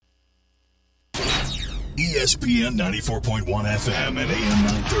ESPN 94.1 FM and AM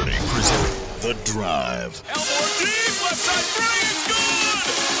 930 present The Drive. Elmore deep, left side three is good!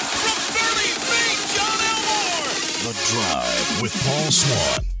 From 30 feet, John Elmore! The Drive with Paul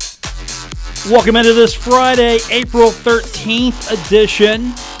Swann. Welcome into this Friday, April 13th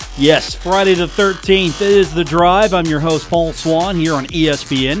edition. Yes, Friday the 13th is The Drive. I'm your host, Paul Swann, here on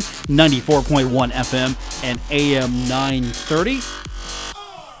ESPN 94.1 FM and AM 930.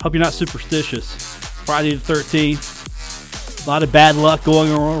 Hope you're not superstitious. Friday the 13th. A lot of bad luck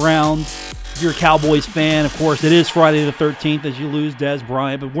going around. If you're a Cowboys fan, of course, it is Friday the 13th as you lose Dez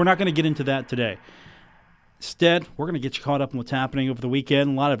Bryant, but we're not going to get into that today. Instead, we're going to get you caught up in what's happening over the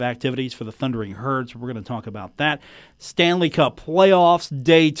weekend. A lot of activities for the Thundering Herd, so we're going to talk about that. Stanley Cup playoffs,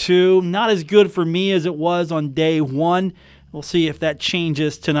 day 2. Not as good for me as it was on day 1. We'll see if that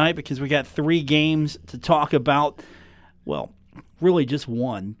changes tonight because we got 3 games to talk about. Well, really just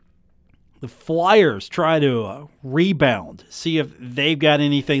one. The Flyers try to rebound, see if they've got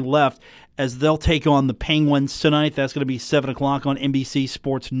anything left as they'll take on the Penguins tonight. That's going to be 7 o'clock on NBC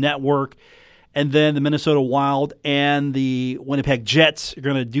Sports Network. And then the Minnesota Wild and the Winnipeg Jets are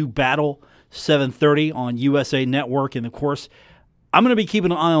going to do battle 7:30 on USA Network. And, of course, I'm going to be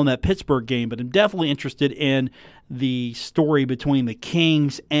keeping an eye on that Pittsburgh game, but I'm definitely interested in the story between the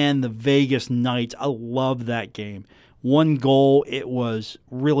Kings and the Vegas Knights. I love that game. 1 goal. It was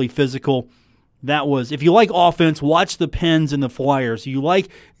really physical. That was, if you like offense, watch the Pens and the Flyers. If you like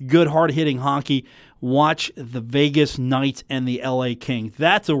good, hard-hitting hockey, watch the Vegas Knights and the LA Kings.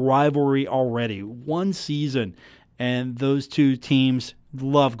 That's a rivalry already. 1 season, and those 2 teams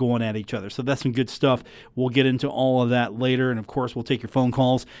love going at each other. So that's some good stuff. We'll get into all of that later. And, of course, we'll take your phone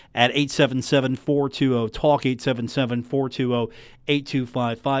calls at 877-420-TALK,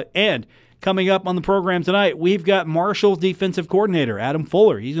 877-420-8255. And coming up on the program tonight, we've got Marshall's defensive coordinator, Adam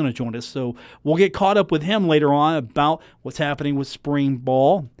Fuller. He's going to join us. So we'll get caught up with him later on about what's happening with spring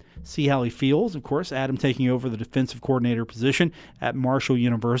ball. See how he feels. Of course, Adam taking over the defensive coordinator position at Marshall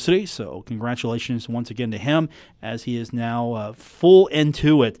University. So congratulations once again to him as he is now full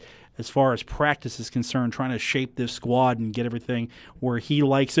into it as far as practice is concerned, trying to shape this squad and get everything where he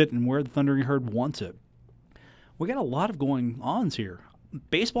likes it and where the Thundering Herd wants it. We got a lot of going-ons here.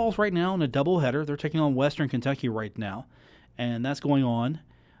 Baseball's right now in a doubleheader. They're taking on Western Kentucky right now, and that's going on.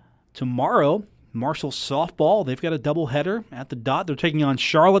 Tomorrow, Marshall softball, they've got a doubleheader at the Dot. They're taking on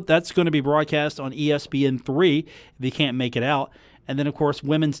Charlotte. That's going to be broadcast on ESPN3 if you can't make it out. And then, of course,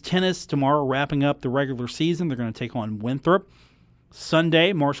 women's tennis tomorrow, wrapping up the regular season. They're going to take on Winthrop.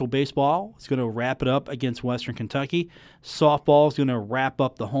 Sunday, Marshall baseball is going to wrap it up against Western Kentucky. Softball is going to wrap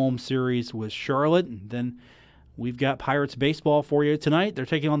up the home series with Charlotte. And then we've got Pirates baseball for you tonight. They're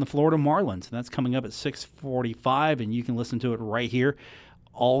taking on the Florida Marlins, and that's coming up at 6:45, and you can listen to it right here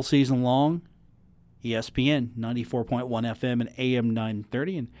all season long. ESPN 94.1 FM and AM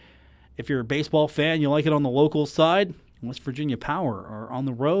 930. And if you're a baseball fan, you like it on the local side, West Virginia Power are on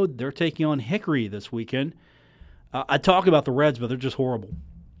the road. They're taking on Hickory this weekend. I talk about the Reds, but they're just horrible.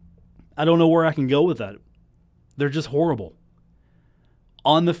 I don't know where I can go with that. They're just horrible.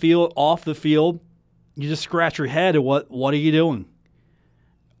 On the field, off the field, you just scratch your head at what are you doing?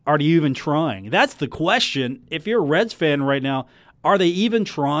 Are you even trying? That's the question. If you're a Reds fan right now, are they even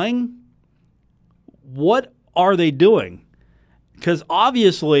trying? What are they doing? Because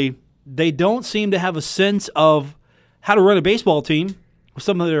obviously they don't seem to have a sense of how to run a baseball team with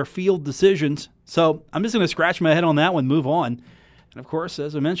some of their field decisions. So I'm just going to scratch my head on that one, move on. And, of course,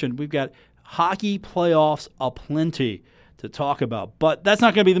 as I mentioned, we've got hockey playoffs aplenty to talk about. But that's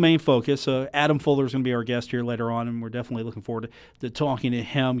not going to be the main focus. Adam Fuller is going to be our guest here later on, and we're definitely looking forward to talking to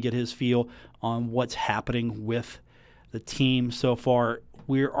him, get his feel on what's happening with the team so far.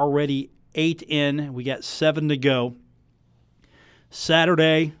 We're already 8 in. We got 7 to go.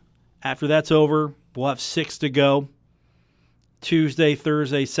 Saturday, after that's over, we'll have 6 to go. Tuesday,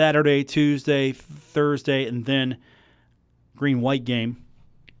 Thursday, Saturday, Tuesday, Thursday, and then green-white game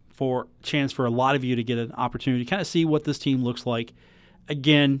for a chance for a lot of you to get an opportunity to kind of see what this team looks like.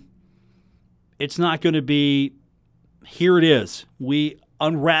 Again, it's not going to be, here it is. We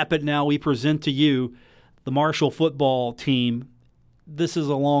unwrap it now. We present to you the Marshall football team. This is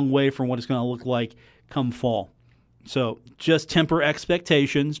a long way from what it's going to look like come fall. So just temper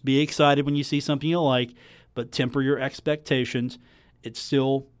expectations. Be excited when you see something you like, but temper your expectations. It's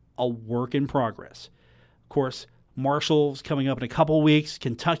still a work in progress. Of course, Marshall's coming up in a couple weeks.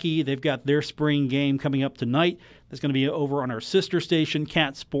 Kentucky, they've got their spring game coming up tonight. That's going to be over on our sister station,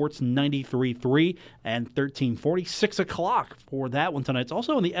 Cat Sports 93.3 and 1340, 6 o'clock for that one tonight. It's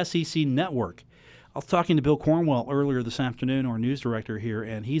also on the SEC Network I was talking to Bill Cornwell earlier this afternoon, our news director here,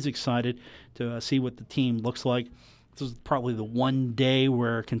 and he's excited to see what the team looks like. This is probably the one day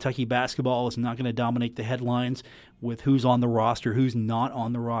where Kentucky basketball is not going to dominate the headlines with who's on the roster, who's not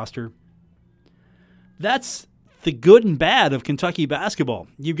on the roster. That's the good and bad of Kentucky basketball.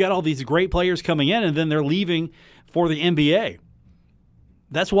 You've got all these great players coming in, and then they're leaving for the NBA.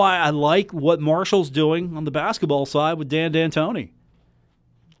 That's why I like what Marshall's doing on the basketball side with Dan D'Antoni.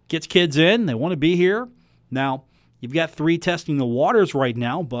 Gets kids in, they want to be here. Now, you've got 3 testing the waters right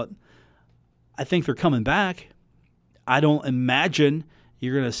now, but I think they're coming back. I don't imagine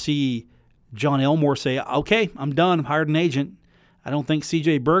you're going to see John Elmore say, okay, I'm done, I'm hired an agent. I don't think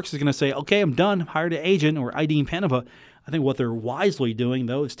C.J. Burks is going to say, okay, I'm done, I'm hired an agent, or Ideen Penova. I think what they're wisely doing,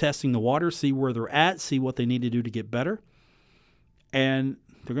 though, is testing the waters, see where they're at, see what they need to do to get better. And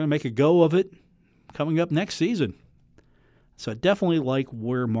they're going to make a go of it coming up next season. So I definitely like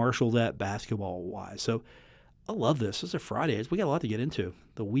where Marshall's at basketball-wise. So I love this. It's a Friday. We got a lot to get into.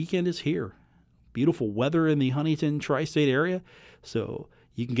 The weekend is here. Beautiful weather in the Huntington tri-state area. So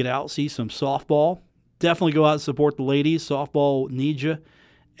you can get out, see some softball. Definitely go out and support the ladies. Softball needs you.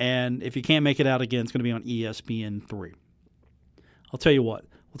 And if you can't make it out again, it's going to be on ESPN3. I'll tell you what.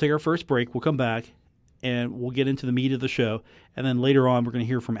 We'll take our first break. We'll come back, and we'll get into the meat of the show. And then later on, we're going to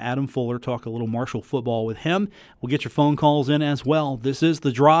hear from Adam Fuller, talk a little Marshall football with him. We'll get your phone calls in as well. This is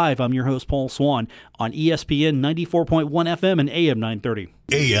The Drive. I'm your host, Paul Swann, on ESPN 94.1 FM and AM 930.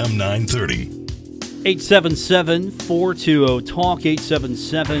 AM 930. 877-420-TALK,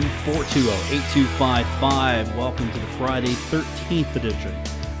 877-420-8255. Welcome to the Friday 13th edition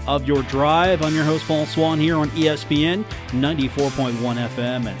of Your Drive. I'm your host, Paul Swann, here on ESPN 94.1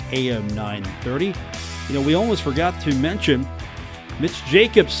 FM and AM 930. You know, we almost forgot to mention Mitch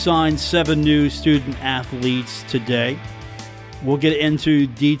Jacobs signed 7 new student-athletes today. We'll get into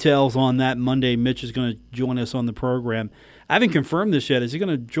details on that Monday. Mitch is going to join us on the program. I haven't confirmed this yet. Is he going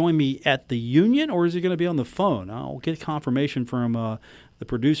to join me at the Union, or is he going to be on the phone? I'll get confirmation from the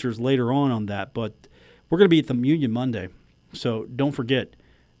producers later on that. But we're going to be at the Union Monday. So don't forget,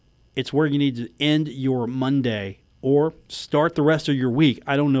 it's where you need to end your Monday or start the rest of your week.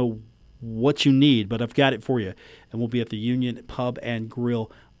 I don't know what you need, but I've got it for you. And we'll be at the Union Pub and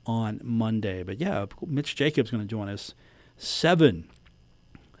Grill on Monday. But yeah, Mitch Jacobs is going to join us. 7.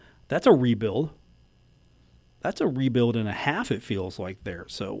 That's a rebuild. That's a rebuild and a half, it feels like there.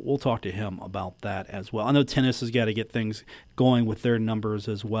 So we'll talk to him about that as well. I know tennis has got to get things going with their numbers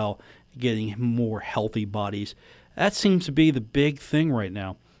as well, getting more healthy bodies. That seems to be the big thing right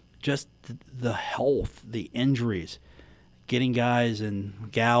now. Just the health, the injuries, getting guys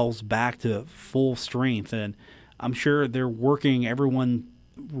and gals back to full strength. And I'm sure they're working everyone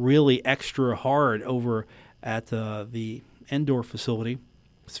really extra hard over at the indoor facility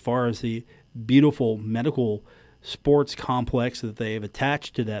as far as the beautiful medical sports complex that they have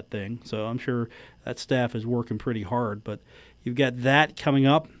attached to that thing. So I'm sure that staff is working pretty hard. But you've got that coming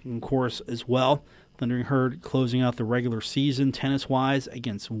up, of course, as well. Thundering Herd closing out the regular season tennis-wise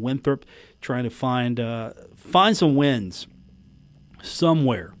against Winthrop, trying to find some wins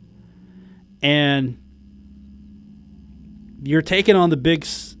somewhere. And you're taking on the Big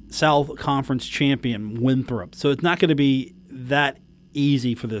South Conference champion, Winthrop. So it's not going to be that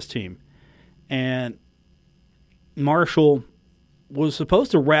easy for this team. And Marshall was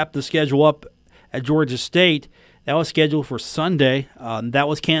supposed to wrap the schedule up at Georgia State. That was scheduled for Sunday. That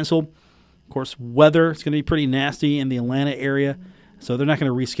was canceled. Of course, weather is going to be pretty nasty in the Atlanta area, so they're not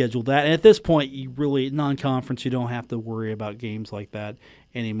going to reschedule that. And at this point, you really, non-conference, you don't have to worry about games like that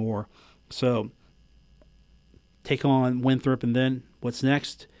anymore. So take on Winthrop, and then what's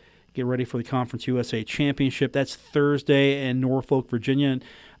next? Get ready for the Conference USA Championship. That's Thursday in Norfolk, Virginia. And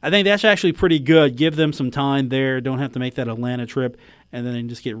I think that's actually pretty good. Give them some time there. Don't have to make that Atlanta trip, and then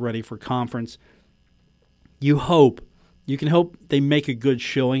just get ready for conference. You can hope they make a good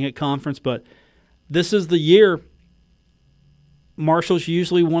showing at conference, but this is the year. Marshall's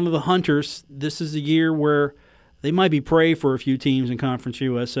usually one of the hunters. This is the year where they might be prey for a few teams in Conference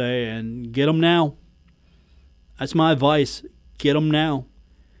USA, and get them now. That's my advice. Get them now.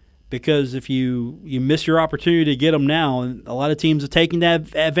 Because if you miss your opportunity to get them now, and a lot of teams have taken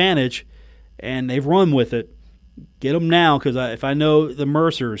that advantage, and they've run with it, get them now. Because if I know the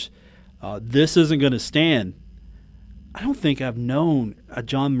Mercers, this isn't going to stand. I don't think I've known a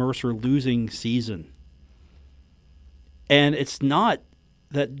John Mercer losing season. And it's not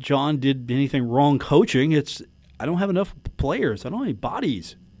that John did anything wrong coaching. It's I don't have enough players. I don't have any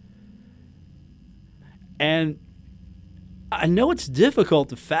bodies. And I know it's difficult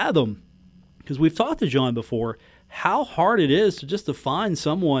to fathom, because we've talked to John before, how hard it is to find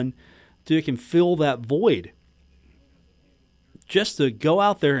someone Duke can fill that void just to go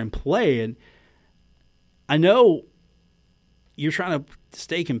out there and play. And I know you're trying to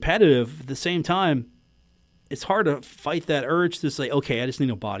stay competitive. At the same time, it's hard to fight that urge to say, okay, I just need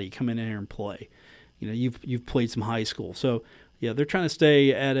a body. Come in here and play. You've played some high school. So, yeah, they're trying to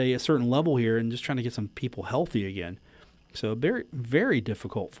stay at a certain level here and just trying to get some people healthy again. So very, very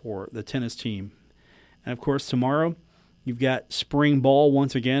difficult for the tennis team. And, of course, tomorrow you've got spring ball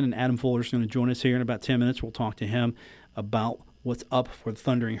once again, and Adam Fuller's going to join us here in about 10 minutes. We'll talk to him about what's up for the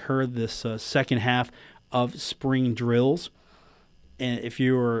Thundering Herd this second half of spring drills. And if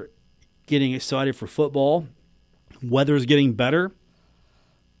you're getting excited for football, weather's getting better.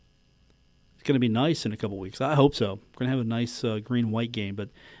 It's going to be nice in a couple weeks. I hope so. We're going to have a nice green-white game. But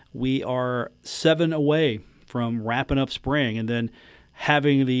we are 7 away from wrapping up spring and then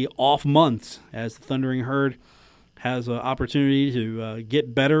having the off months as the Thundering Herd has an opportunity to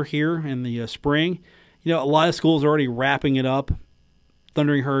get better here in the spring. A lot of schools are already wrapping it up.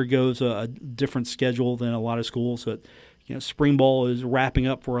 Thundering Herd goes a different schedule than a lot of schools. So, spring ball is wrapping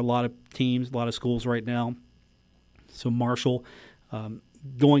up for a lot of teams, a lot of schools right now. So Marshall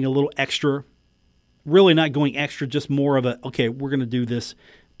going a little extra. Really not going extra, just more of okay, we're going to do this,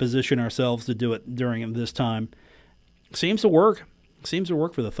 position ourselves to do it during this time. Seems to work. Seems to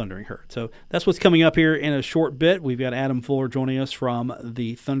work for the Thundering Herd. So that's what's coming up here in a short bit. We've got Adam Fuller joining us from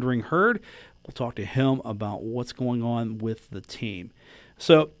the Thundering Herd. We'll talk to him about what's going on with the team.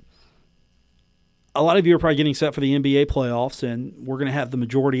 So a lot of you are probably getting set for the NBA playoffs, and we're going to have the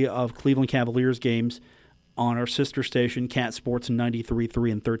majority of Cleveland Cavaliers games on our sister station, Cat Sports 93.3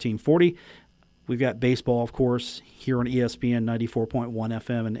 and 1340. We've got baseball, of course, here on ESPN 94.1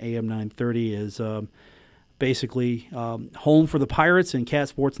 FM and AM 930 is basically home for the Pirates, and Cat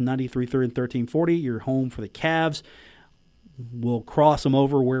Sports 93.3 and 1340. You're home for the Cavs. We'll cross them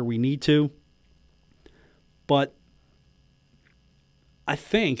over where we need to. But I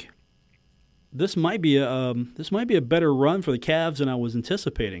think this might be a better run for the Cavs than I was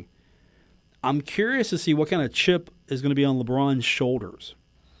anticipating. I'm curious to see what kind of chip is going to be on LeBron's shoulders.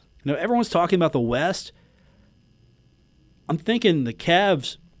 Everyone's talking about the West. I'm thinking the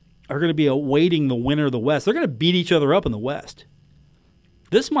Cavs are going to be awaiting the winner of the West. They're going to beat each other up in the West.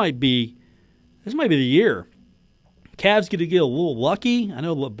 This might be the year. Cavs get a little lucky. I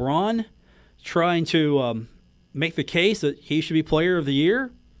know LeBron trying to make the case that he should be player of the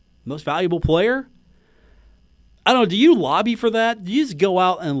year, most valuable player. I don't know. Do you lobby for that? Do you just go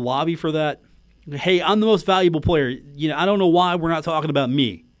out and lobby for that? Hey, I'm the most valuable player. I don't know why we're not talking about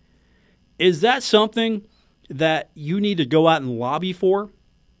me. Is that something that you need to go out and lobby for?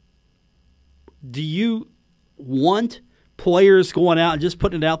 Do you want players going out and just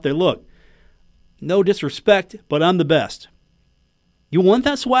putting it out there? Look, no disrespect, but I'm the best. You want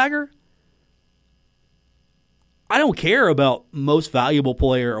that swagger? I don't care about most valuable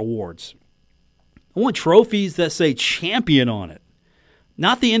player awards. I want trophies that say champion on it,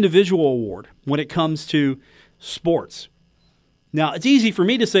 not the individual award when it comes to sports. Now, it's easy for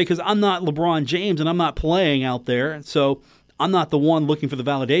me to say because I'm not LeBron James and I'm not playing out there, so I'm not the one looking for the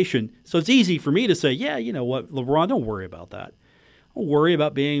validation. So it's easy for me to say, yeah, you know what, LeBron, don't worry about that. Don't worry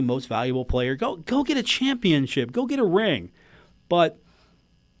about being most valuable player. Go get a championship. Go get a ring. But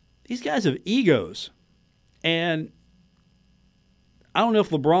these guys have egos. And I don't know if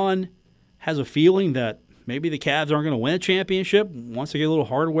LeBron has a feeling that maybe the Cavs aren't going to win a championship once they get a little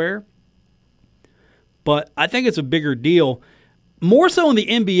hardware. But I think it's a bigger deal. More so in the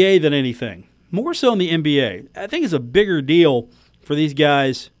NBA than anything. More so in the NBA. I think it's a bigger deal for these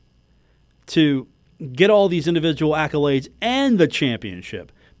guys to get all these individual accolades and the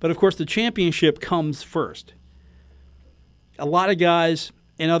championship. But, of course, the championship comes first. A lot of guys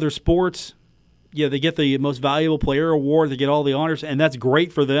in other sports, they get the most valuable player award, they get all the honors, and that's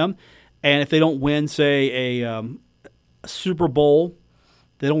great for them. And if they don't win, say, a Super Bowl,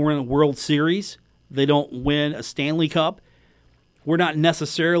 they don't win a World Series, they don't win a Stanley Cup, we're not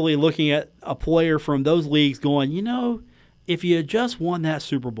necessarily looking at a player from those leagues going, if you had just won that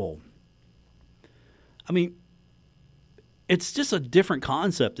Super Bowl. I mean, it's just a different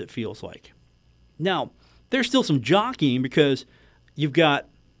concept, it feels like. Now, there's still some jockeying because you've got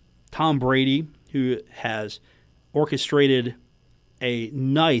Tom Brady, who has orchestrated a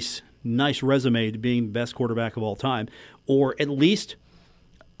nice resume to being the best quarterback of all time, or at least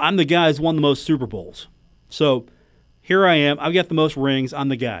I'm the guy who's won the most Super Bowls. So here I am. I've got the most rings. I'm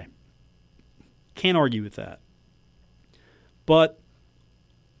the guy. Can't argue with that. But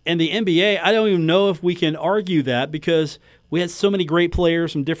in the NBA, I don't even know if we can argue that because we had so many great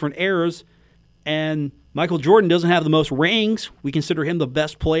players from different eras And Michael Jordan doesn't have the most rings. We consider him the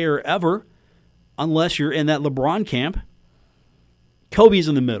best player ever, unless you're in that LeBron camp. Kobe's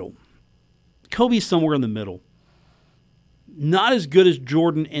in the middle. Kobe's somewhere in the middle. Not as good as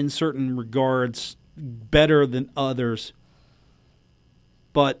Jordan in certain regards, better than others.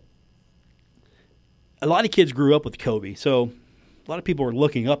 But a lot of kids grew up with Kobe, so a lot of people are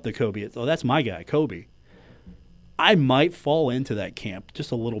looking up to Kobe. Oh, that's my guy, Kobe. I might fall into that camp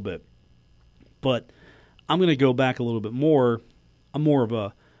just a little bit. But I'm going to go back a little bit more. I'm more of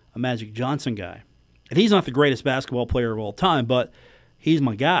a Magic Johnson guy. And he's not the greatest basketball player of all time, but he's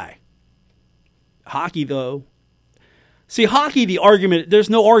my guy. Hockey, though. See, hockey, there's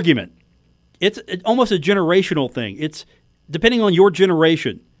no argument. It's almost a generational thing. It's depending on your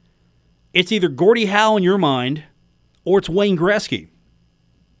generation. It's either Gordie Howe in your mind or it's Wayne Gretzky.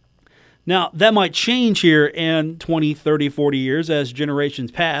 Now, that might change here in 20, 30, 40 years as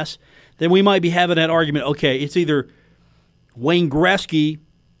generations pass. Then we might be having that argument, okay, it's either Wayne Gretzky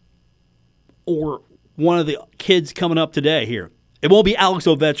or one of the kids coming up today here. It won't be Alex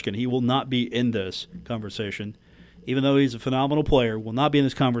Ovechkin. He will not be in this conversation. Even though he's a phenomenal player, will not be in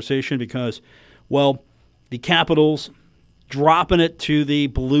this conversation because, well, the Capitals dropping it to the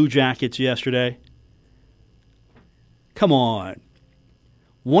Blue Jackets yesterday. Come on.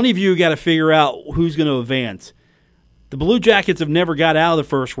 One of you got to figure out who's going to advance. The Blue Jackets have never got out of the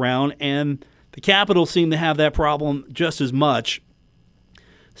first round, and the Capitals seem to have that problem just as much,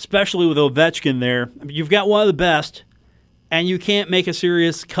 especially with Ovechkin there. I mean, you've got one of the best, and you can't make a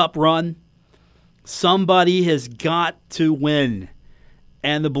serious cup run. Somebody has got to win.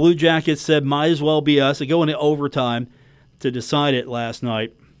 And the Blue Jackets said, might as well be us. They go into overtime to decide it last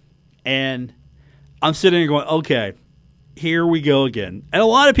night. And I'm sitting there going, okay, here we go again. And a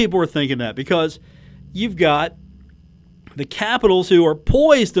lot of people are thinking that because you've got the Capitals who are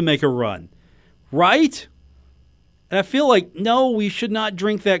poised to make a run, right? And I feel like, no, we should not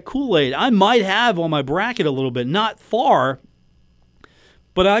drink that Kool-Aid. I might have on my bracket a little bit, not far,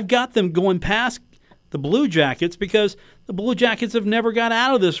 but I've got them going past the Blue Jackets because the Blue Jackets have never got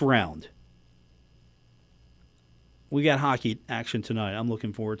out of this round. We got hockey action tonight. I'm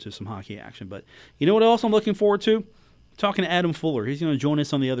looking forward to some hockey action. But you know what else I'm looking forward to? Talking to Adam Fuller. He's going to join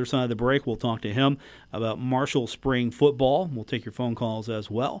us on the other side of the break. We'll talk to him about Marshall Spring football. We'll take your phone calls as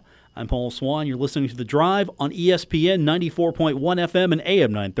well. I'm Paul Swann. You're listening to The Drive on ESPN 94.1 FM and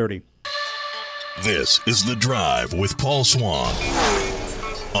AM 930. This is The Drive with Paul Swann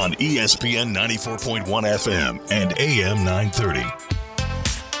on ESPN 94.1 FM and AM 930.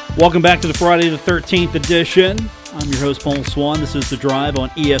 Welcome back to the Friday the 13th edition. I'm your host, Paul Swann. This is The Drive on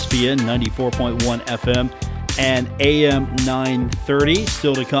ESPN 94.1 FM and AM 930.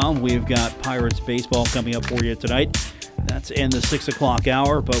 Still to come, we've got Pirates baseball coming up for you tonight. That's in the 6 o'clock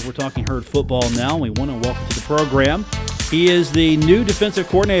hour, but we're talking Herd football now. We want to welcome to the program. He is the new defensive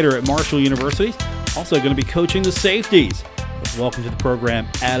coordinator at Marshall University, also going to be coaching the safeties. Welcome to the program,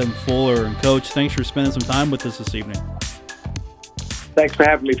 Adam Fuller. And Coach, thanks for spending some time with us this evening. Thanks for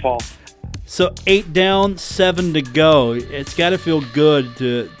having me, Paul. So 8 down, 7 to go. It's got to feel good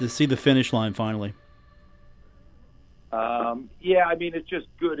to see the finish line finally. Yeah, I mean, it's just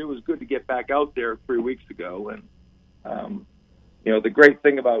good. It was good to get back out there 3 weeks ago. And, the great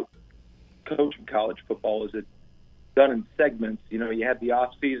thing about coaching college football is it's done in segments. You know, you have the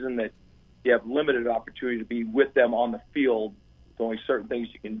off season that you have limited opportunity to be with them on the field. There's only certain things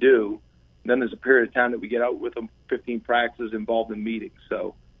you can do. And then there's a period of time that we get out with them, 15 practices involved in meetings.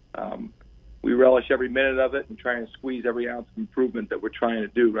 So we relish every minute of it and try and squeeze every ounce of improvement that we're trying to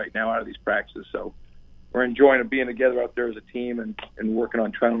do right now out of these practices. So we're enjoying being together out there as a team and working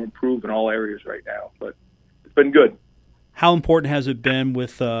on trying to improve in all areas right now. But it's been good. How important has it been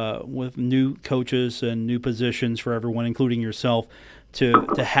with new coaches and new positions for everyone, including yourself, to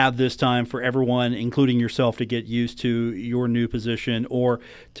have this time for everyone, including yourself, to get used to your new position or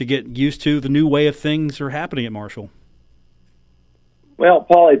to get used to the new way of things are happening at Marshall? Well,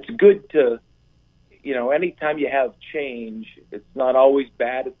 Paul, it's good to, anytime you have change, it's not always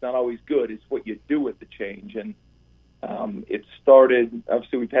bad, it's not always good. It's what you do with the change. And it started,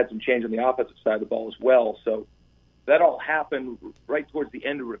 obviously we've had some change on the offensive side of the ball as well. So that all happened right towards the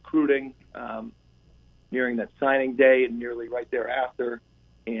end of recruiting, nearing that signing day and nearly right thereafter.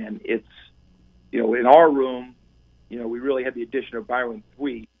 And it's, in our room, we really had the addition of Byron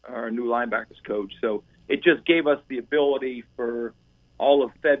Thweet, our new linebackers coach. So it just gave us the ability for all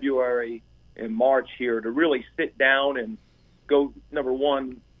of February and March here to really sit down and go, number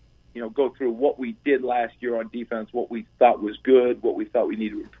one, go through what we did last year on defense, what we thought was good, what we thought we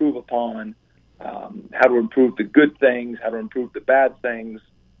needed to improve upon, how to improve the good things, how to improve the bad things,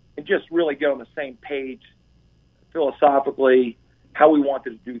 and just really get on the same page philosophically, how we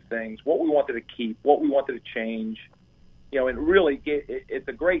wanted to do things, what we wanted to keep, what we wanted to change. And really it's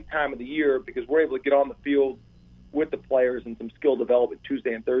a great time of the year because we're able to get on the field with the players and some skill development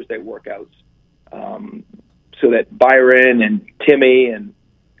Tuesday and Thursday workouts, so that Byron and Timmy and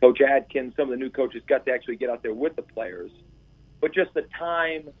Coach Adkins, some of the new coaches, got to actually get out there with the players. But just the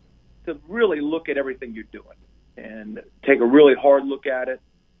time to really look at everything you're doing and take a really hard look at it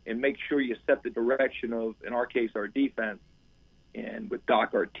and make sure you set the direction of, in our case, our defense, and with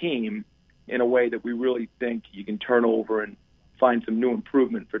Doc, our team, in a way that we really think you can turn over and find some new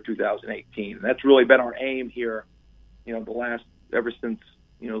improvement for 2018. And that's really been our aim here, ever since,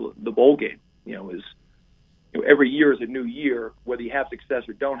 the bowl game, every year is a new year, whether you have success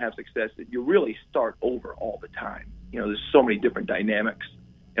or don't have success, you really start over all the time. There's so many different dynamics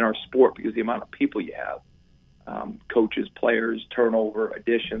in our sport because of the amount of people you have, coaches, players, turnover,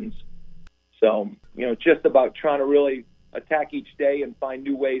 additions. So, it's just about trying to really attack each day and find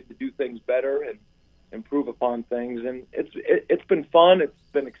new ways to do things better and improve upon things. And it's been fun.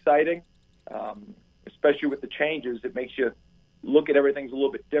 It's been exciting, especially with the changes. It makes you look at everything a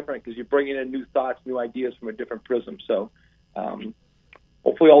little bit different because you're bringing in new thoughts, new ideas from a different prism. So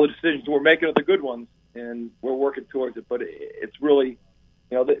hopefully all the decisions we're making are the good ones, and we're working towards it. But it's really,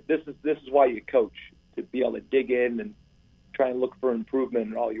 this is why you coach, to be able to dig in and try and look for improvement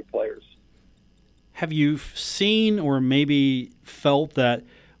in all your players. Have you seen or maybe felt that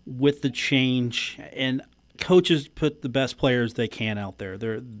with the change, and coaches put the best players they can out there,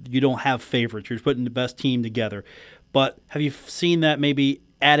 you don't have favorites, you're putting the best team together, but have you seen that maybe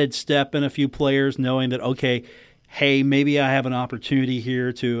added step in a few players knowing that, okay, hey, maybe I have an opportunity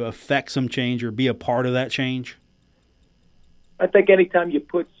here to affect some change or be a part of that change? I think anytime you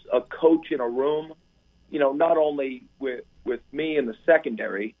put a coach in a room, not only with me in the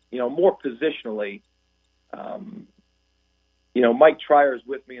secondary, more positionally, Mike Trier's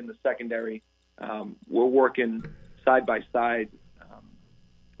with me in the secondary. We're working side by side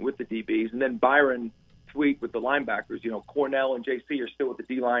with the DBs, and then Byron Sweet with the linebackers. Cornell and JC are still with the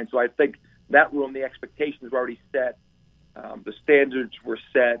D-line, so I think that room, the expectations were already set, the standards were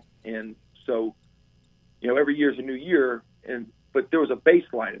set, and so every year is a new year, but there was a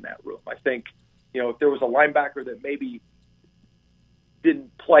baseline in that room. I think if there was a linebacker that maybe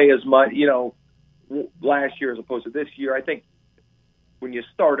didn't play as much, last year as opposed to this year, I think when you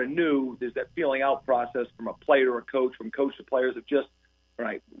start anew, there's that feeling out process from a player to a coach, from coach to players, of just,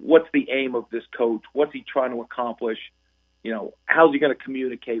 right, what's the aim of this coach? What's he trying to accomplish? How's he going to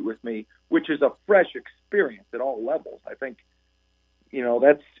communicate with me? Which is a fresh experience at all levels. I think,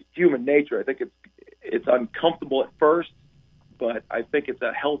 that's human nature. I think it's uncomfortable at first, but I think it's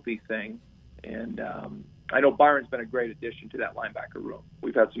a healthy thing. And I know Byron's been a great addition to that linebacker room.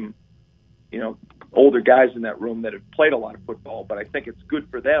 We've had some, older guys in that room that have played a lot of football, but I think it's good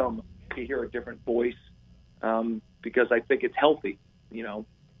for them to hear a different voice because I think it's healthy,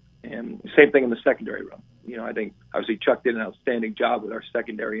 and same thing in the secondary room. I think obviously Chuck did an outstanding job with our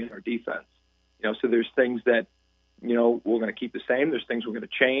secondary and our defense, so there's things that, we're going to keep the same. There's things we're going to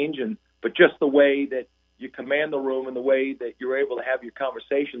change, but just the way that you command the room and the way that you're able to have your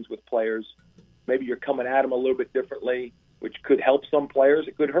conversations with players, maybe you're coming at them a little bit differently, which could help some players.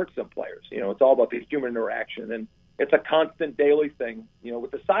 It could hurt some players. It's all about the human interaction, and it's a constant daily thing.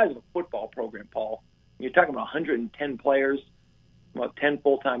 With the size of a football program, Paul, you're talking about 110 players, about 10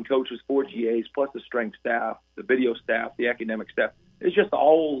 full-time coaches, 4 GAs, plus the strength staff, the video staff, the academic staff. There's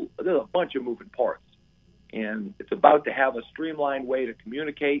a bunch of moving parts, and it's about to have a streamlined way to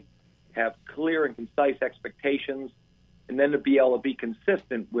communicate, have clear and concise expectations, and then to be able to be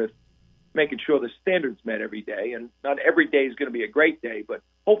consistent with making sure the standard's met every day. And not every day is going to be a great day, but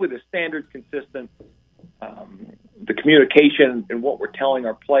hopefully the standard's consistent. The communication and what we're telling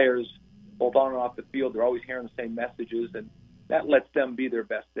our players, both on and off the field, they're always hearing the same messages, and that lets them be their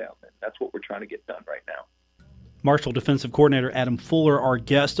best self. And that's what we're trying to get done right now. Marshall defensive coordinator Adam Fuller, our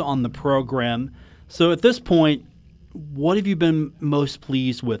guest on the program. So at this point, what have you been most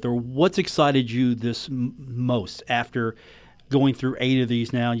pleased with, or what's excited you this most after going through 8 of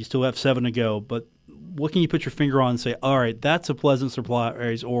these now? You still have 7 to go, but what can you put your finger on and say, all right, that's a pleasant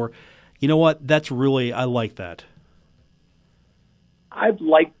surprise, or you know what, I like that? I've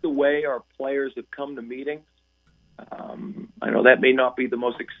liked the way our players have come to meetings. I know that may not be the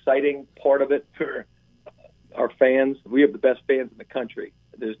most exciting part of it for our fans. We have the best fans in the country.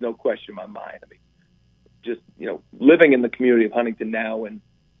 There's no question in my mind. I mean, just, living in the community of Huntington now, and,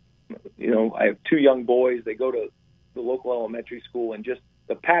 I have 2 young boys. They go to the local elementary school, and just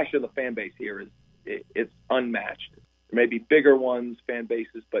the passion of the fan base here it's unmatched. There may be bigger ones, fan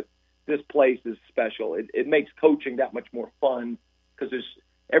bases, but this place is special. It makes coaching that much more fun because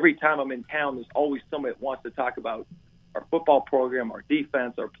every time I'm in town, there's always somebody that wants to talk about our football program, our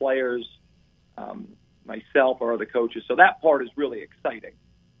defense, our players, myself, our other coaches. So that part is really exciting.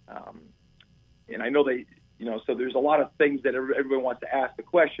 And I know so there's a lot of things that everyone wants to ask the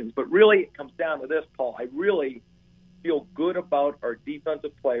questions, but really it comes down to this, Paul. I really feel good about our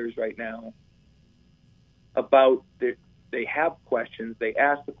defensive players right now, about they have questions, they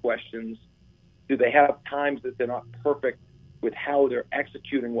ask the questions. Do they have times that they're not perfect with how they're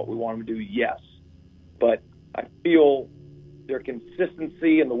executing what we want them to do? Yes. But I feel their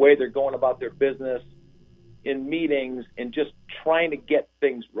consistency in the way they're going about their business in meetings and just trying to get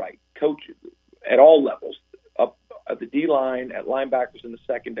things right. Coaches at all levels, up at the D-line, at linebackers in the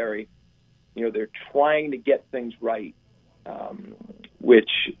secondary, they're trying to get things right, which,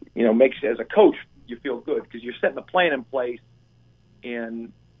 makes, as a coach, you feel good because you're setting the plan in place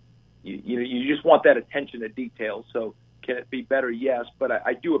and you just want that attention to detail. So can it be better? Yes, but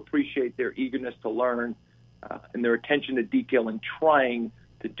I do appreciate their eagerness to learn and their attention to detail and trying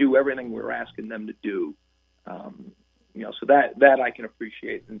to do everything we're asking them to do. So that I can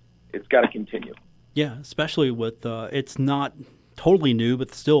appreciate, and it's got to continue. Yeah, especially with it's not totally new,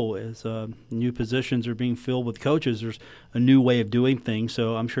 but still, as new positions are being filled with coaches, there's a new way of doing things.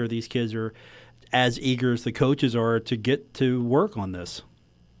 So I'm sure these kids are as eager as the coaches are to get to work on this.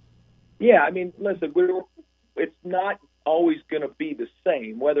 Yeah, I mean, listen, it's not always going to be the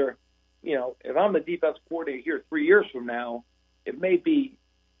same. Whether, if I'm the defense coordinator here 3 years from now, it may be,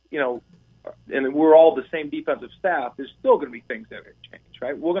 and we're all the same defensive staff, there's still going to be things that are going to change,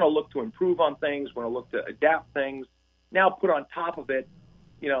 right? We're going to look to improve on things. We're going to look to adapt things. Now put on top of it,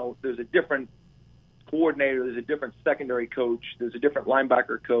 there's a different coordinator, there's a different secondary coach, there's a different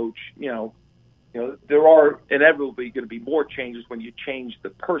linebacker coach, there are inevitably going to be more changes when you change the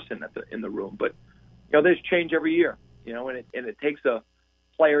person in the room. But, there's change every year, and it takes a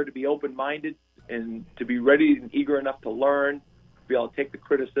player to be open-minded and to be ready and eager enough to learn, to be able to take the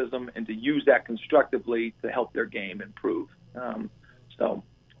criticism and to use that constructively to help their game improve. So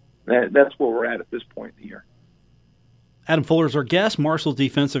that's where we're at this point in the year. Adam Fuller is our guest, Marshall's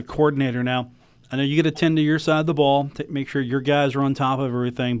defensive coordinator. Now, I know you get to tend to your side of the ball, to make sure your guys are on top of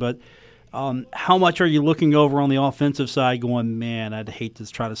everything, but how much are you looking over on the offensive side going, man, I'd hate to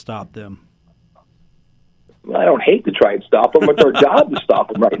try to stop them? Well, I don't hate to try and stop them. It's our job to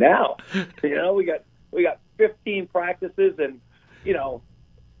stop them right now. We got 15 practices, and,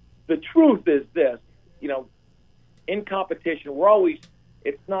 the truth is this, in competition,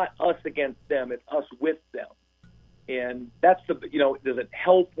 it's not us against them, it's us with them. And that's does it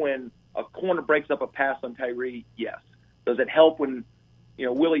help when a corner breaks up a pass on Tyree? Yes. Does it help when,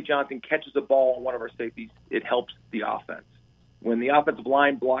 Willie Johnson catches a ball on one of our safeties? It helps the offense. When the offensive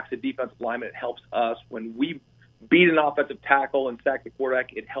line blocks a defensive lineman, it helps us. When we beat an offensive tackle and sack the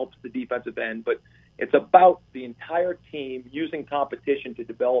quarterback, it helps the defensive end. But it's about the entire team using competition to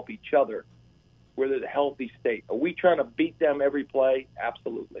develop each other where there's a healthy state. Are we trying to beat them every play?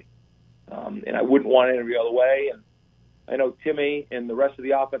 Absolutely. And I wouldn't want it every other way. And I know Timmy and the rest of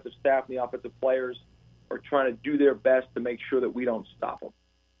the offensive staff and the offensive players are trying to do their best to make sure that we don't stop them.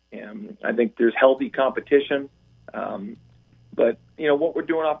 And I think there's healthy competition. But, what we're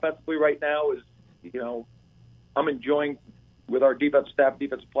doing offensively right now is, I'm enjoying with our defensive staff,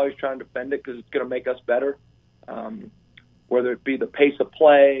 defensive players trying to defend it because it's going to make us better. Whether it be the pace of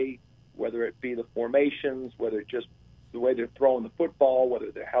play, whether it be the formations, whether it's just the way they're throwing the football,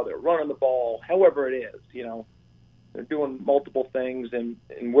 how they're running the ball, however it is, they're doing multiple things, and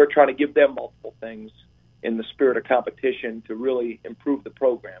we're trying to give them multiple things in the spirit of competition to really improve the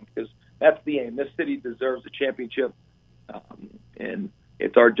program, because that's the aim. This city deserves a championship, and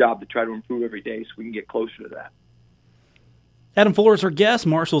it's our job to try to improve every day so we can get closer to that. Adam Fuller is our guest,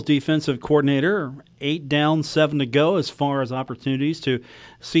 Marshall's defensive coordinator. 8 down, 7 to go as far as opportunities to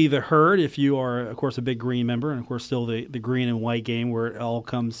see the herd if you are, of course, a big green member, and, of course, still the green and white game where it all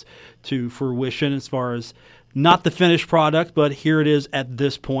comes to fruition as far as not the finished product, but here it is at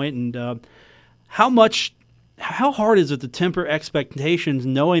this point. And how hard is it to temper expectations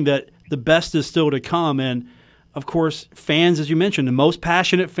knowing that the best is still to come? And, of course, fans, as you mentioned, the most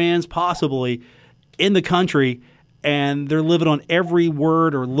passionate fans possibly in the country, and they're living on every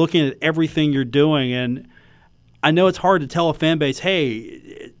word or looking at everything you're doing. And I know it's hard to tell a fan base,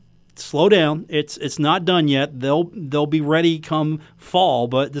 hey, slow down. It's not done yet. They'll be ready come fall,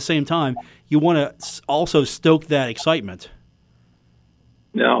 but at the same time, you want to also stoke that excitement.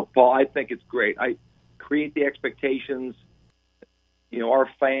 No, Paul, I think it's great. I create the expectations. Our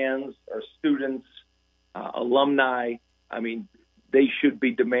fans, our students, alumni. I mean, they should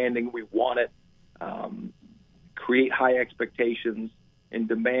be demanding. We want it. Create high expectations and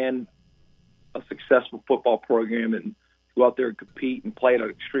demand a successful football program and go out there and compete and play at an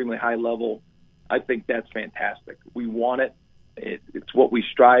extremely high level. I think that's fantastic. We want it. It's what we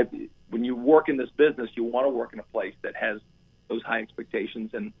strive. When you work in this business, you want to work in a place that has those high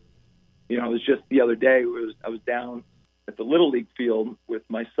expectations. And, it was just the other day, I was down at the Little League field with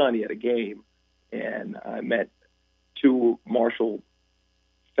my son. He had a game, and I met two Marshall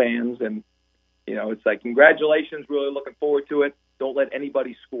fans, and, it's like, congratulations, really looking forward to it. Don't let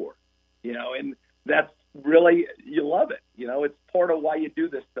anybody score, and that's really, you love it. It's part of why you do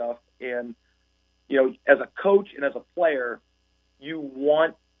this stuff. And, as a coach and as a player, you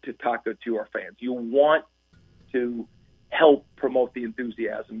want to talk to our fans. You want to help promote the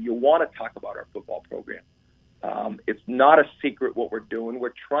enthusiasm. You want to talk about our football program. It's not a secret what we're doing.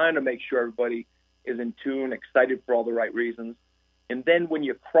 We're trying to make sure everybody is in tune, excited for all the right reasons. And then when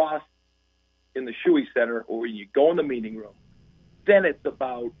you cross in the Shuey Center or when you go in the meeting room, then it's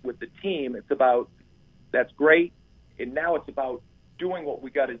about, with the team, it's about, that's great. And now it's about doing what we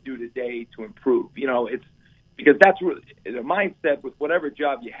got to do today to improve. It's because that's really the mindset with whatever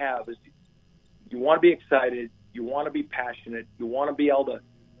job you have is you want to be excited. You want to be passionate. You want to be able to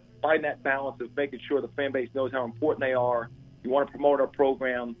find that balance of making sure the fan base knows how important they are. You want to promote our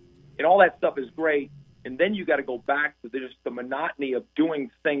program. And all that stuff is great. And then you got to go back to just the monotony of doing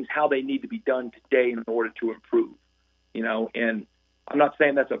things how they need to be done today in order to improve. And I'm not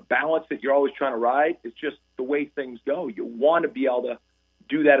saying that's a balance that you're always trying to ride. It's just the way things go. You want to be able to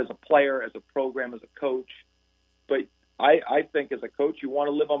do that as a player, as a program, as a coach. But I think as a coach, you want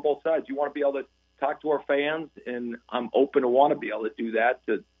to live on both sides. You want to be able to talk to our fans, and I'm open to want to be able to do that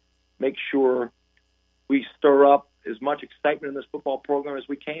to make sure we stir up as much excitement in this football program as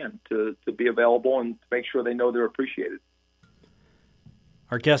we can to be available and to make sure they know they're appreciated.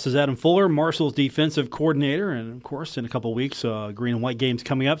 Our guest is Adam Fuller, Marshall's defensive coordinator, and, of course, in a couple of weeks, green and white games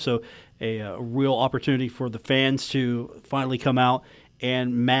coming up, so a real opportunity for the fans to finally come out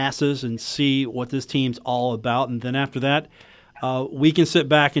and masses and see what this team's all about. And then after that, we can sit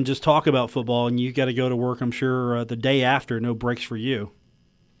back and just talk about football, and you got to go to work, I'm sure, the day after. No breaks for you.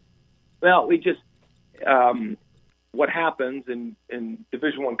 Well, we just what happens in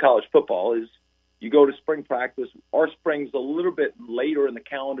Division I college football is you go to spring practice. Our spring's a little bit later in the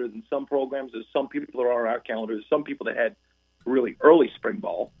calendar than some programs. There's some people that are on our calendar. There's some people that had really early spring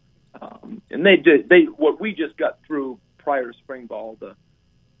ball. And what we just got through prior to spring ball, the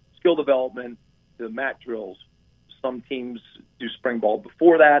skill development, the mat drills. Some teams do spring ball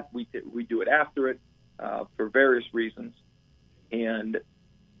before that. We do it after it for various reasons. And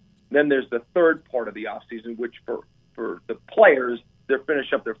then there's the third part of the off season, which for the players, they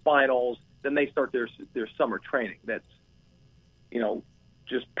finish up their finals. Then they start their summer training. That's,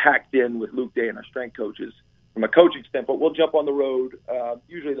 just packed in with Luke Day and our strength coaches. From a coaching standpoint, we'll jump on the road.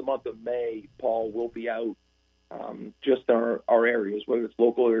 Usually the month of May, Paul, will be out just in our areas, whether it's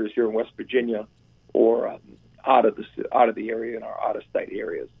local areas here in West Virginia or out of the area in our out-of-state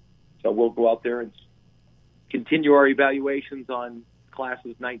areas. So we'll go out there and continue our evaluations on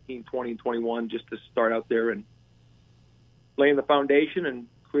classes 19, 20, and 21 just to start out there and laying the foundation and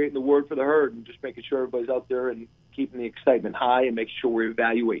creating the word for the herd and just making sure everybody's out there and keeping the excitement high and making sure we're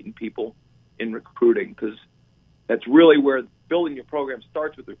evaluating people in recruiting, because that's really where building your program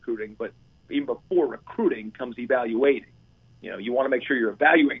starts, with recruiting. But even before recruiting comes evaluating. You want to make sure you're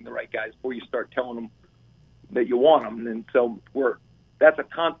evaluating the right guys before you start telling them that you want them. And so that's a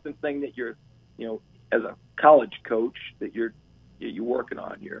constant thing that you're, as a college coach, that you're working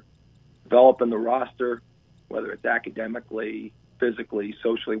on. You're developing the roster, whether it's academically, physically,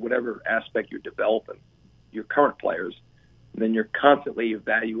 socially, whatever aspect you're developing your current players. And then you're constantly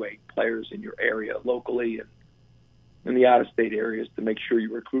evaluating players in your area locally and in the out-of-state areas to make sure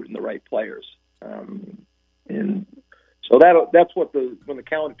you're recruiting the right players. And so that's what when the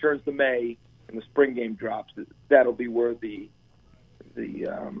calendar turns to May and the spring game drops, that'll be where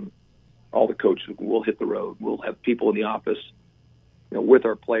all the coaches will hit the road. We'll have people in the office, with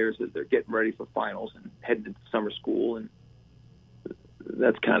our players as they're getting ready for finals and heading into summer school. And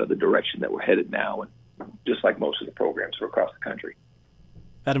that's kind of the direction that we're headed now, and just like most of the programs across the country.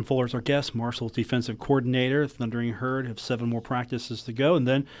 Adam Fuller is our guest, Marshall's defensive coordinator. Thundering Herd have 7 more practices to go. And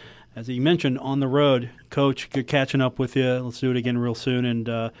then, as you mentioned, on the road. Coach, good catching up with you. Let's do it again real soon.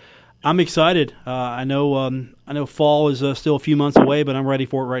 And I'm excited. I know fall is still a few months away, but I'm ready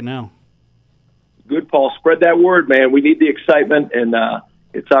for it right now. Good, Paul. Spread that word, man. We need the excitement, and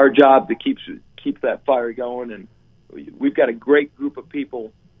it's our job to keep that fire going. And we've got a great group of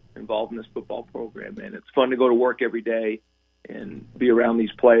people involved in this football program, and it's fun to go to work every day and be around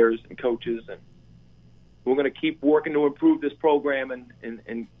these players and coaches. And we're going to keep working to improve this program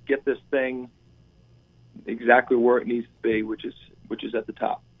and get this thing exactly where it needs to be, which is at the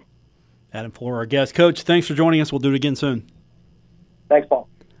top. Adam Fuller, our guest. Coach, thanks for joining us. We'll do it again soon. Thanks, Paul.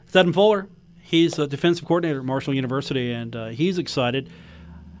 It's Adam Fuller. He's a defensive coordinator at Marshall University, and he's excited.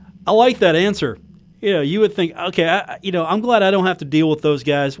 I like that answer. You would think, okay, I'm glad I don't have to deal with those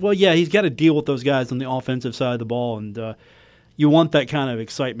guys. Well, yeah, he's got to deal with those guys on the offensive side of the ball, and you want that kind of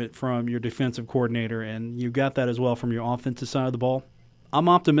excitement from your defensive coordinator, and you got that as well from your offensive side of the ball. I'm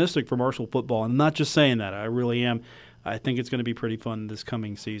optimistic for Marshall football. I'm not just saying that. I really am. I think it's going to be pretty fun this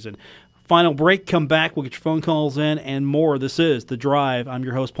coming season. Final break, come back, we'll get your phone calls in and more. This is The Drive. I'm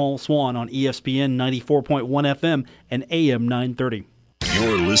your host, Paul Swann, on ESPN 94.1 FM and AM 930.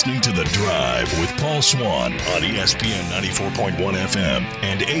 You're listening to The Drive with Paul Swann on ESPN 94.1 FM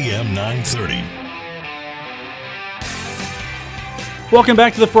and AM 930. Welcome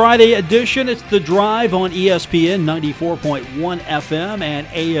back to the Friday edition. It's The Drive on ESPN 94.1 FM and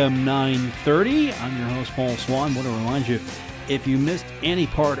AM 930. I'm your host, Paul Swann. I want to remind you, if you missed any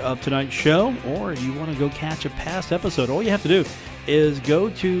part of tonight's show or you want to go catch a past episode, all you have to do is go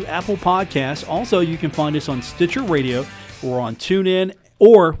to Apple Podcasts. Also, you can find us on Stitcher Radio or on TuneIn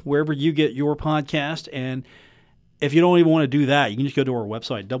or wherever you get your podcast. And if you don't even want to do that, you can just go to our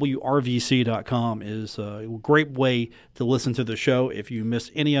website. WRVC.com is a great way to listen to the show if you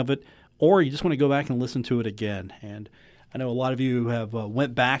missed any of it, or you just want to go back and listen to it again. And I know a lot of you have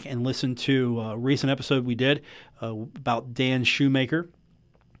went back and listened to a recent episode we did about Dan Shoemaker.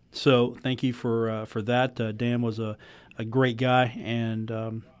 So thank you for that. Dan was a great guy, and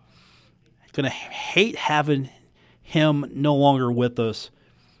going to hate having him no longer with us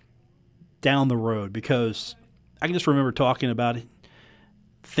down the road, because I can just remember talking about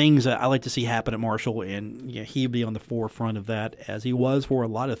things that I like to see happen at Marshall, and he'd be on the forefront of that, as he was for a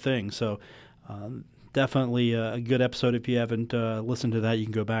lot of things. So definitely a good episode. If you haven't listened to that, you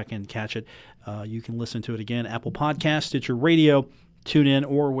can go back and catch it. You can listen to it again, Apple Podcasts, Stitcher Radio, TuneIn,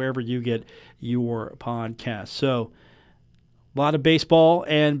 or wherever you get your podcasts. So a lot of baseball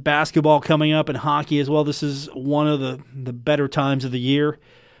and basketball coming up, and hockey as well. This is one of the better times of the year.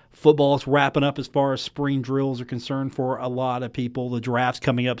 Football is wrapping up as far as spring drills are concerned for a lot of people. The draft's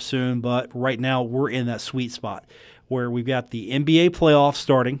coming up soon, but right now we're in that sweet spot where we've got the NBA playoffs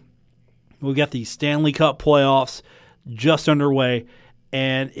starting. We've got the Stanley Cup playoffs just underway,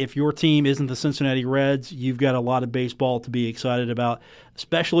 and if your team isn't the Cincinnati Reds, you've got a lot of baseball to be excited about,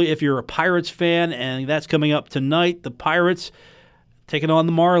 especially if you're a Pirates fan, and that's coming up tonight. The Pirates taking on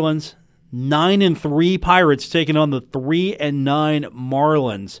the Marlins. 9-3 Pirates taking on the 3-9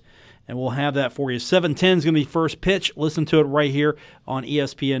 Marlins. And we'll have that for you. 7:10 is going to be first pitch. Listen to it right here on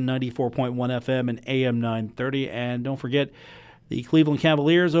ESPN 94.1 FM and AM 930. And don't forget, the Cleveland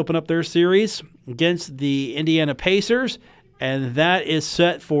Cavaliers open up their series against the Indiana Pacers. And that is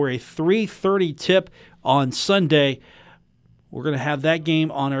set for a 3:30 tip on Sunday. We're going to have that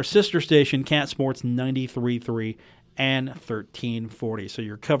game on our sister station, Cat Sports 93.3. and 1340. So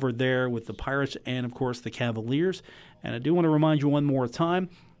you're covered there with the Pirates and, of course, the Cavaliers. And I do want to remind you one more time,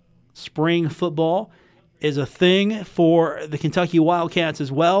 spring football is a thing for the Kentucky Wildcats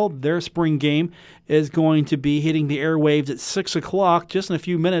as well. Their spring game is going to be hitting the airwaves at 6 o'clock just in a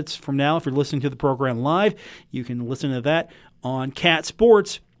few minutes from now. If you're listening to the program live, you can listen to that on Cat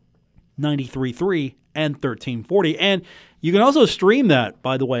Sports 93.3 and 1340. And you can also stream that,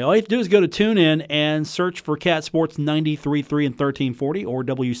 by the way. All you have to do is go to TuneIn and search for Cat Sports 93.3 and 1340 or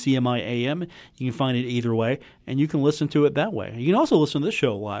WCMI AM. You can find it either way, and you can listen to it that way. You can also listen to this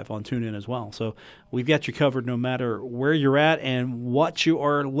show live on TuneIn as well. So we've got you covered no matter where you're at and what you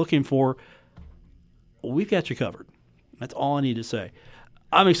are looking for. We've got you covered. That's all I need to say.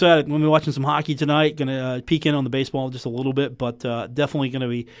 I'm excited. We'll be watching some hockey tonight. Going to peek in on the baseball just a little bit, but definitely going to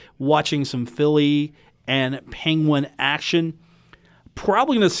be watching some Philly and Penguin action.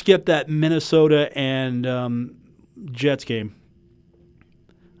 Probably going to skip that Minnesota and Jets game.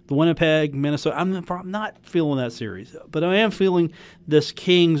 The Winnipeg, Minnesota. I'm not feeling that series, but I am feeling this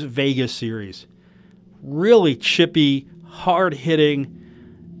Kings-Vegas series. Really chippy, hard-hitting.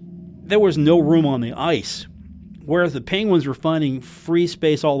 There was no room on the ice. Whereas the Penguins were finding free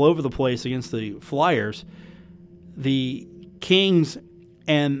space all over the place against the Flyers, the Kings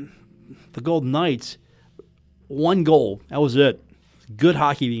and the Golden Knights, one goal. That was it. Good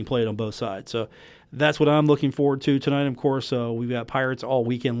hockey being played on both sides. So that's what I'm looking forward to tonight. Of course, we've got Pirates all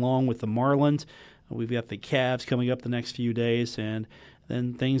weekend long with the Marlins. We've got the Cavs coming up the next few days. And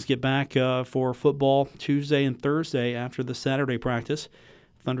then things get back for football Tuesday and Thursday after the Saturday practice.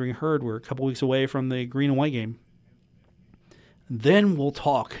 Thundering Herd. We're a couple weeks away from the green and white game. Then we'll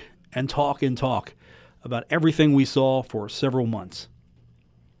talk and talk and talk about everything we saw for several months.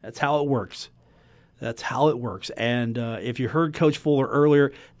 That's how it works. That's how it works. And if you heard Coach Fuller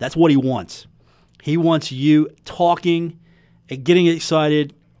earlier, that's what he wants. He wants you talking and getting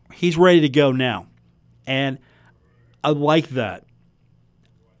excited. He's ready to go now. And I like that.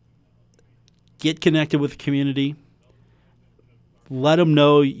 Get connected with the community. Let them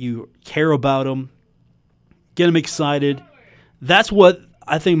know you care about them. Get them excited. That's what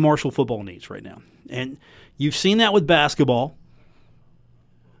I think Marshall football needs right now. And you've seen that with basketball.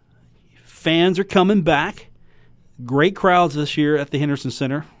 Fans are coming back. Great crowds this year at the Henderson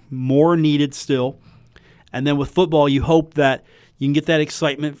Center. More needed still. And then with football, you hope that you can get that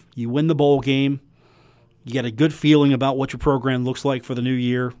excitement. You win the bowl game. You get a good feeling about what your program looks like for the new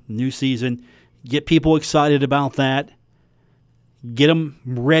year, new season. Get people excited about that. Get them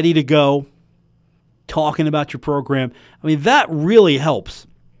ready to go. Talking about your program. I mean, that really helps.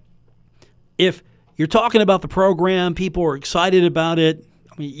 If you're talking about the program, people are excited about it,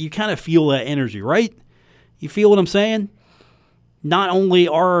 I mean, you kind of feel that energy, right? You feel what I'm saying? Not only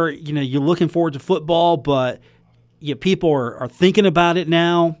are you're looking forward to football, but people are thinking about it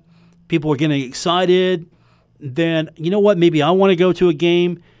now. People are getting excited. Then, you know what? Maybe I want to go to a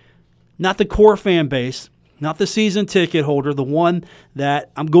game. Not the core fan base, not the season ticket holder, the one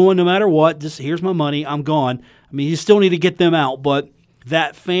that I'm going no matter what. Just here's my money. I'm gone. I mean, you still need to get them out. But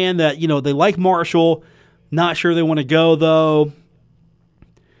that fan that, they like Marshall, not sure they want to go, though.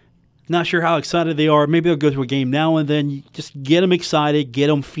 Not sure how excited they are. Maybe they'll go to a game now and then. You just get them excited, get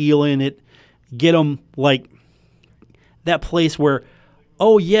them feeling it, get them like that place where,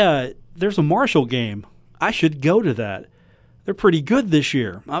 oh, yeah, there's a Marshall game. I should go to that. They're pretty good this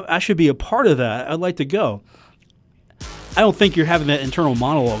year. I should be a part of that. I'd like to go. I don't think you're having that internal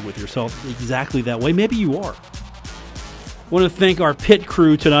monologue with yourself exactly that way. Maybe you are. I want to thank our pit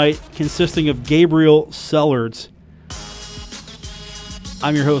crew tonight, consisting of Gabriel Sellards.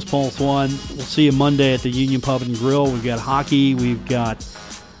 I'm your host, Paul Swann. We'll see you Monday at the Union Pub and Grill. We've got hockey. We've got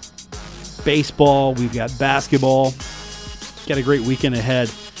baseball. We've got basketball. Got a great weekend ahead.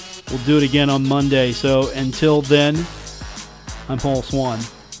 We'll do it again on Monday. So until then, I'm Paul Swann.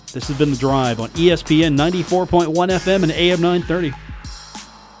 This has been The Drive on ESPN 94.1 FM and AM 930.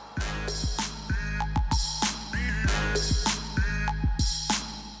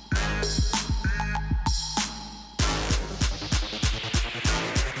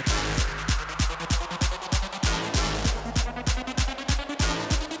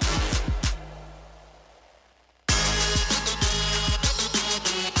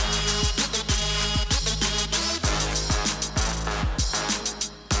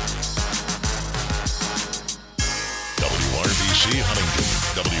 Huntington,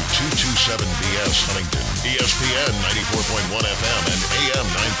 W227BS Huntington, ESPN 94.1 FM and AM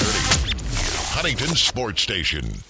 930. Huntington Sports Station.